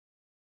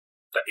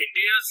The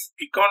India's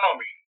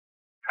economy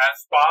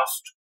has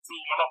passed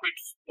through one of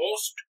its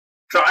most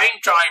trying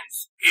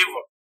times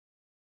ever,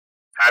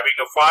 having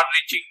a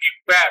far-reaching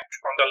impact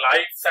on the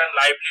lives and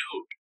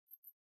livelihood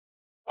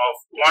of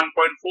 1.4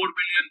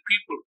 billion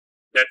people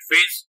that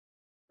face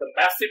the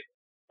massive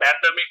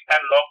pandemic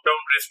and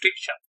lockdown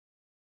restriction.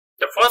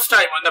 The first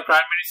time when the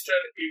Prime Minister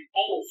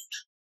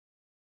imposed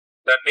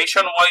the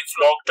nationwide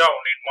lockdown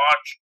in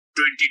March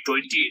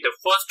 2020, the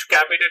first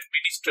cabinet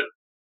minister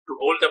to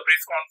hold the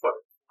press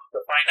conference was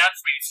the Finance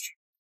Ministry.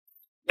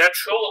 That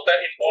shows the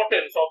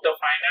importance of the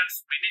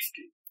Finance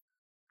Ministry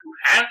to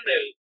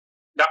handle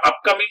the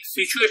upcoming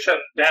situation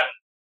then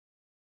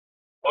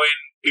when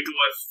it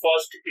was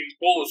first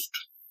imposed.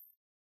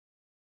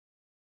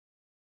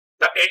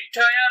 The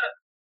entire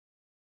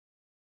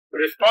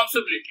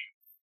responsibility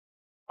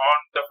on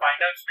the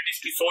Finance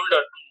Ministry's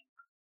shoulder to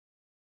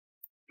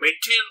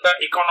maintain the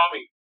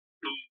economy,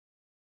 to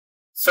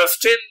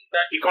sustain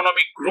the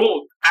economic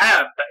growth,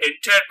 and the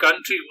entire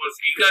country was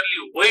eagerly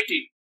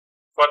waiting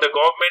for the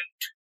government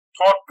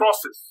thought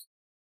process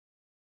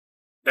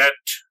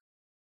that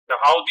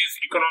how this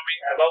economy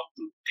allowed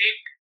to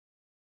take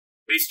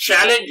these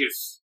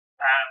challenges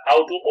and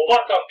how to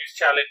overcome these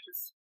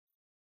challenges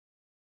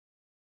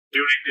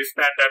during this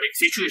pandemic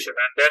situation.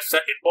 And that's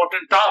an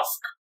important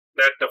task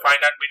that the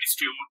Finance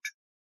Ministry would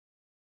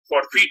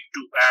forfeit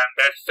to, and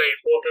that's the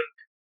important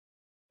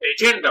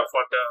agenda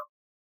for the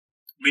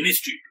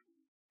ministry to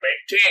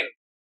maintain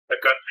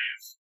the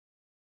country's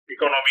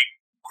economic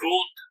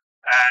growth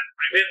and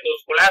prevent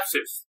those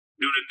collapses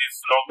during this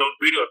lockdown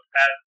period.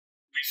 And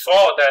we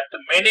saw that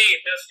many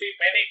industry,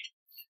 many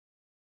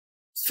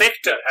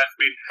sector has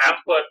been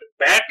hampered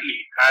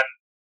badly and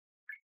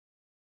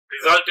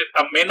resulted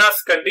in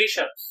menace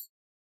conditions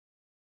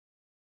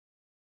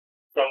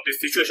from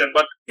this situation.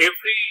 But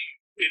every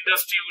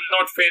industry will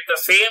not face the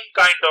same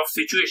kind of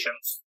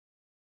situations.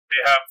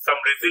 They have some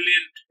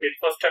resilient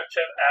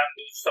infrastructure and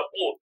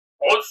support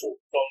also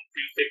from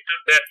the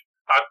sectors that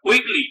are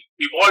quickly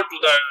evolved to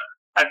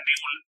a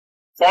new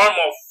form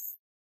of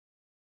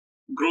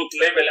growth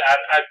level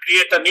and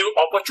create a new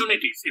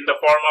opportunities in the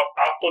form of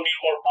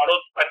Atmanirbhar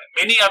Bharat and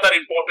many other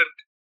important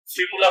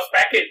stimulus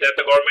package that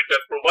the government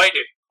has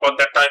provided on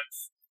that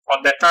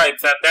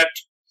times, and that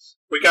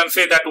we can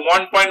say that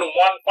 1.15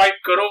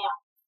 crore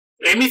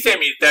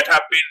MSMEs that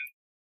have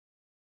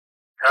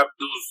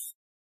those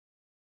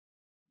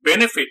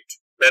benefit,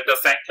 that the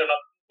sanction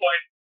of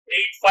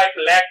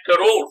 2.85 lakh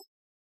crore,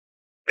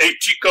 80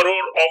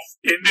 crore of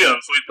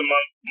Indians with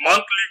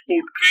monthly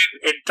food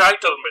grain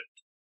entitlement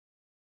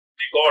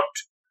they got,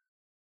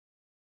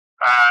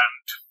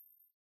 and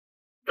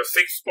the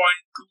 6.2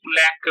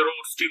 lakh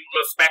crore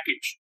stimulus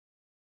package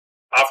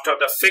after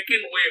the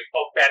second wave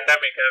of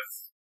pandemic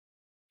has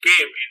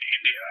came in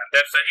India, and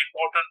that's an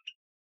important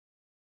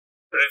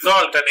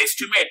result and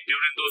estimate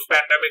during those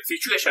pandemic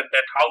situations,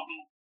 that how to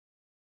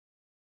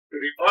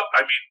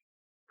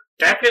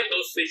tackle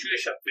those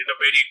situations in a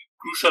very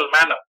crucial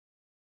manner.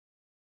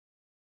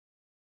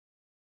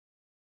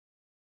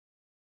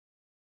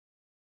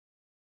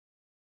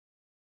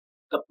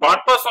 The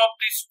purpose of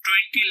this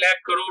 20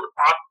 lakh crore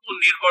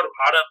Atmanirbhar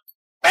Bharat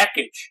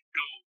package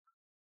to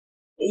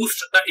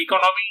boost the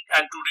economy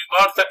and to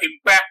reverse the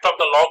impact of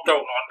the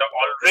lockdown on the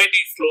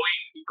already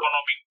slowing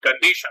economic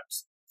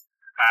conditions.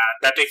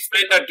 That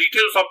explain the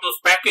details of those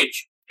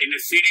package in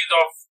a series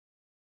of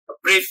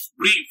press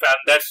brief,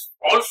 and that's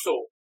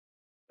also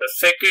the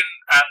second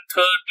and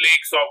third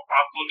legs of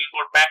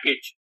Atmanirbhar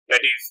package,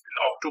 that is in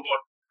October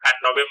and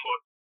November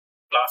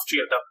last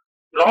year. The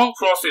long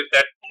process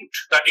that put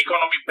the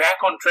economy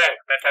back on track,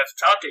 that has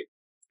started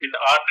in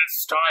the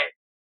earnest time,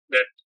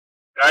 that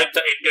drives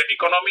the Indian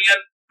economy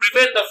and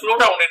prevent the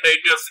slowdown in the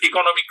India's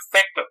economic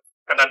sector.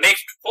 And the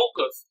next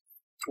focus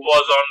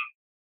was on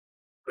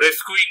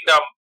rescuing the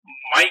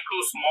micro,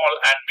 small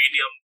and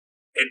medium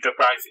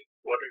enterprises,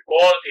 what we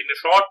call in the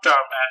short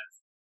term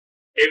as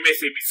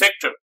MSME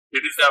sector.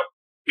 It is the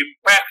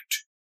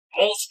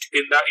most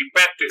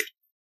impacted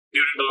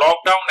during the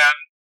lockdown, and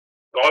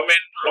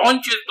government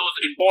launches those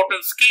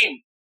important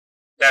schemes,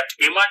 that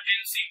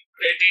emergency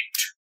credit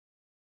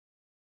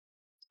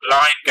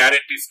line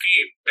guarantee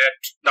scheme that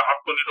the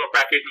Atmanirbhar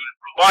package will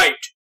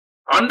provide.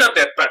 Under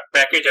that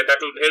package, and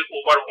that will help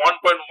over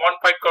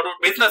 1.15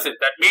 crore businesses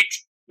that meet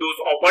those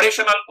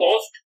operational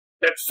costs,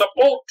 that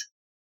support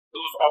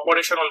those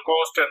operational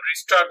costs and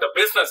restart the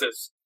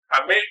businesses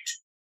amid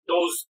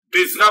those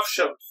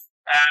disruptions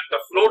and the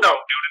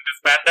slowdown during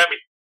this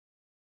pandemic.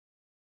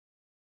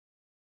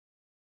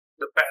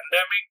 The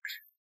pandemic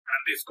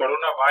and this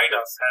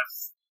coronavirus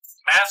has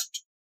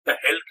smashed the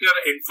healthcare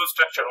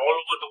infrastructure all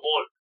over the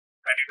world,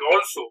 and it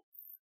also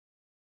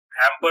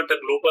hampered the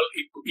global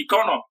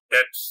economy,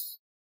 that's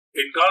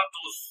engulfed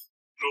those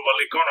global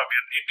economy,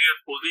 and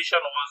India's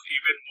position was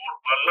even more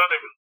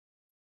vulnerable.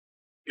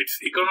 Its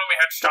economy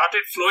had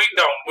started slowing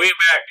down way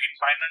back in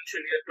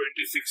financial year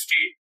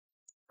 2016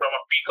 from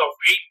a peak of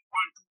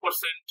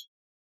 8.2%.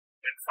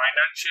 In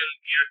financial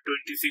year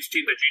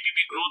 2016, the GDP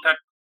growth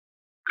had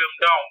come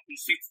down to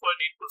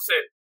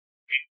 6.8%.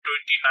 in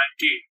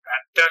 2019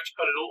 and touched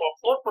a low of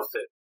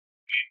 4%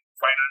 in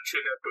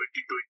financial year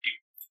 2020.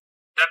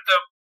 That's the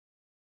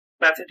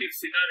pathetic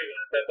scenario,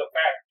 that's the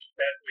fact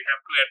that we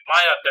have to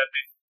admire, that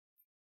the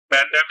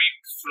pandemic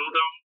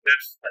slowdown,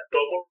 that's a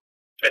double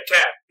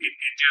attack in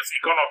India's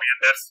economy,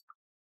 and that's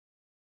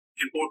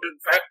an important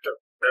factor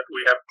that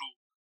we have to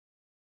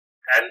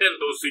handle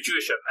those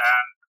situations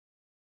and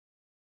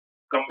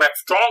come back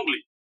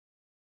strongly,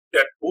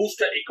 that boost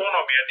the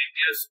economy and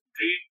India's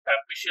great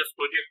ambitious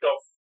project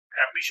of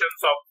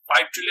ambitions of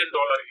 $5 trillion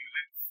economy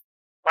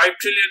by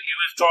 2025.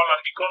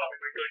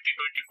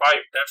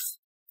 That's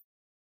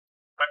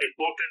an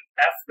important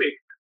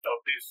aspect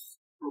of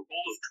this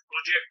proposed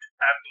project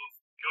and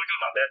those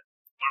yojana that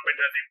government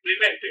has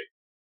implemented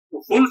to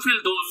fulfill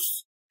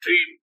those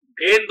dreams,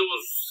 gain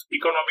those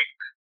economic.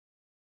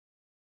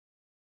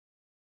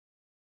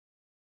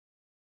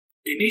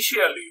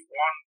 Initially,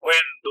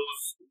 when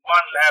those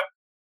one lab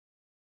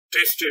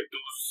tested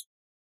those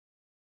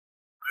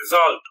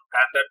results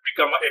and that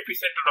become an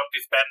epicenter of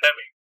this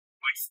pandemic,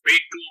 which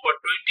spread to over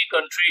 20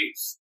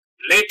 countries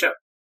later,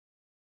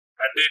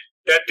 and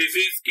that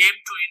disease came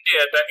to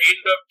India at the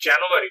end of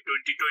January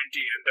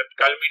 2020, and that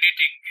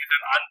culminating in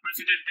an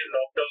unprecedented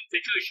lockdown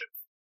situation,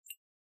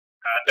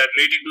 and that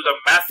leading to the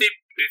massive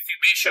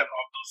decimation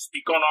of those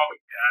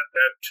economy, and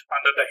that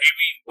under the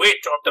heavy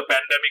weight of the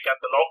pandemic and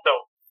the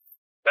lockdown,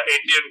 the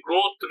Indian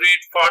growth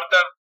rate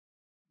further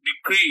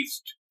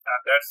decreased,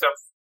 and that's a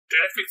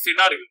terrific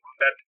scenario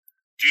that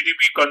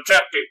GDP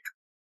contracted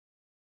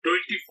 24%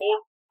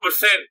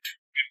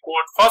 in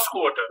first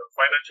quarter of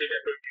financial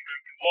year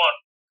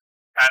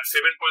 2021 and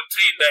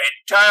 7.3% in the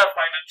entire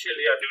financial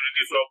year during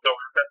this lockdown.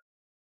 The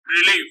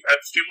relief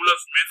and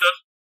stimulus measures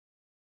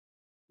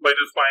by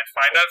the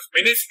finance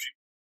ministry,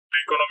 the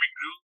economy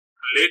grew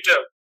later,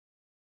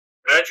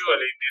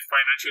 gradually in this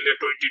financial year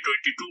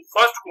 2022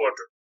 first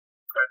quarter.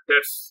 And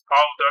that's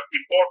how the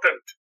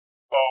important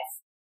of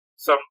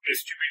some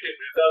estimated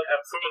results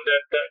have shown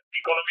that the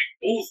economic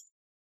boost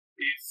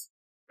is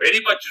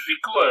very much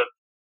required,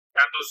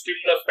 and the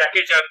stimulus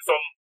package and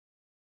some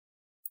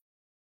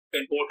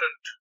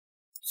important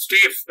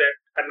steps that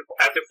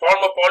as a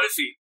form of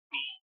policy to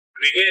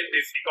regain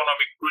this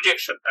economic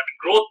projection,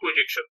 growth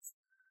projections,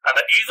 and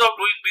the ease of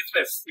doing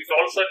business is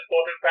also an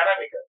important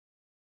parameter.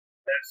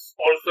 That's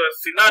also a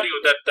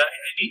scenario that the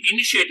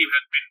initiative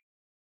has been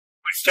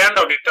stand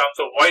out in terms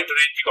of wide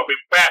ranging of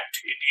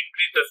impact. It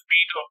increased the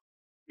speed of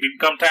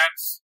income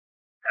tax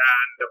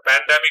and the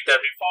pandemic, the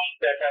reform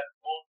that has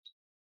moved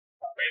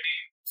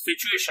many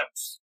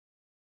situations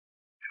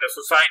in the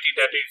society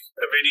that is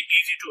very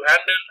easy to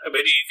handle,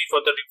 very easy for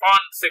the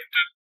refund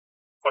sector,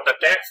 for the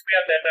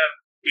taxpayer that are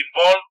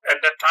involved at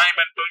that time,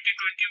 and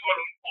 2021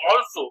 will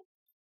also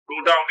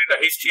go down in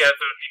the history as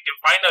India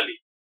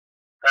finally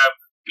have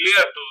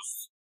cleared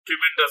those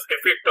tremendous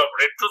effect of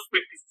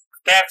retrospective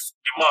tax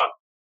demand.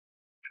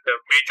 The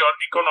major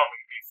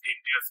economy is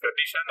India's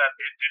condition, and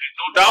there is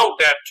no doubt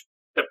that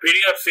the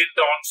period since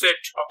the onset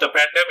of the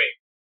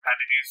pandemic, and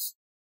it is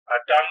a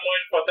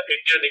turmoil for the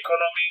Indian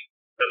economy,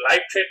 the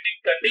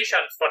life-threatening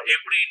conditions for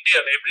every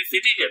Indian, every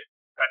citizen,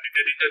 and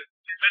there is a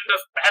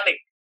tremendous panic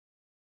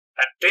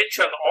and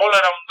tension all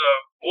around the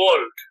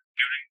world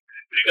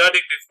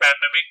regarding this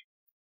pandemic,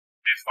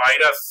 this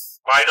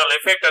viral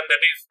effect, and that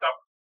is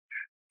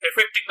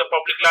affecting the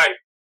public life,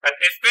 and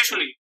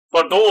especially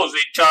for those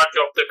in charge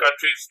of the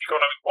country's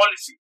economic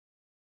policy.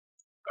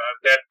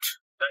 That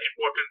the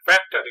important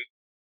factor is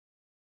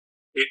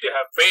India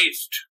have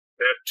faced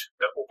that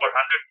the over 100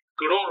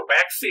 crore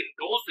vaccine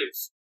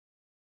doses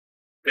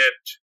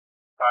that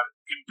are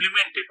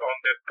implemented on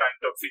that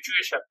kind of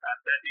situation, and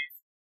that is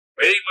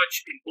very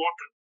much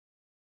important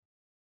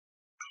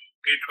to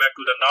get back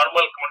to the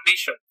normal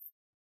condition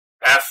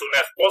as soon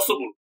as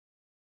possible,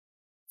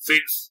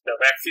 since the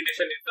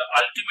vaccination is the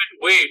ultimate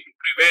way to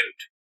prevent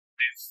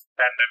these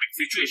pandemic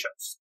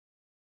situations.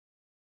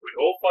 We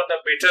hope for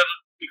the better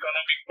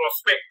economic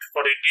prospect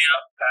for India,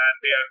 and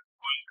they are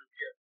going to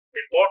be an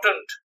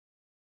important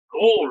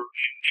role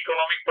in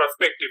economic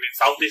perspective in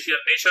South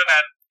Asian nation,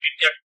 and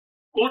India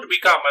could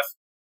become an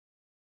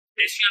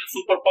Asian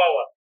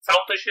superpower,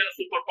 South Asian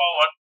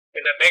superpower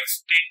in the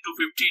next 10 to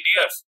 15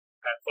 years.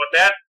 And for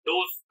that,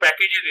 those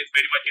packages is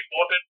very much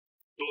important.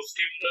 Those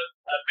stimulus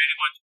are very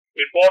much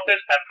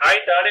important, and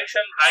right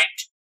direction, right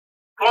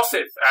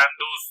process, and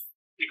those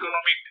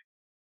economic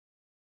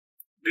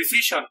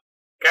decision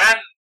can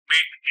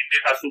make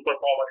India a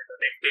superpower in the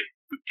next 10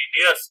 to 15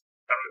 years.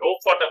 And we hope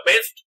for the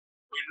best.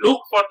 We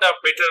look for the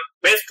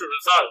best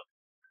result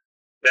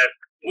that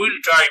will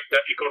drive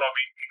the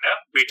economy in a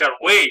better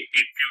way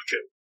in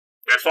future.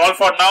 That's all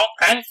for now.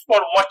 Thanks for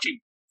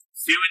watching.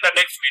 See you in the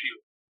next video.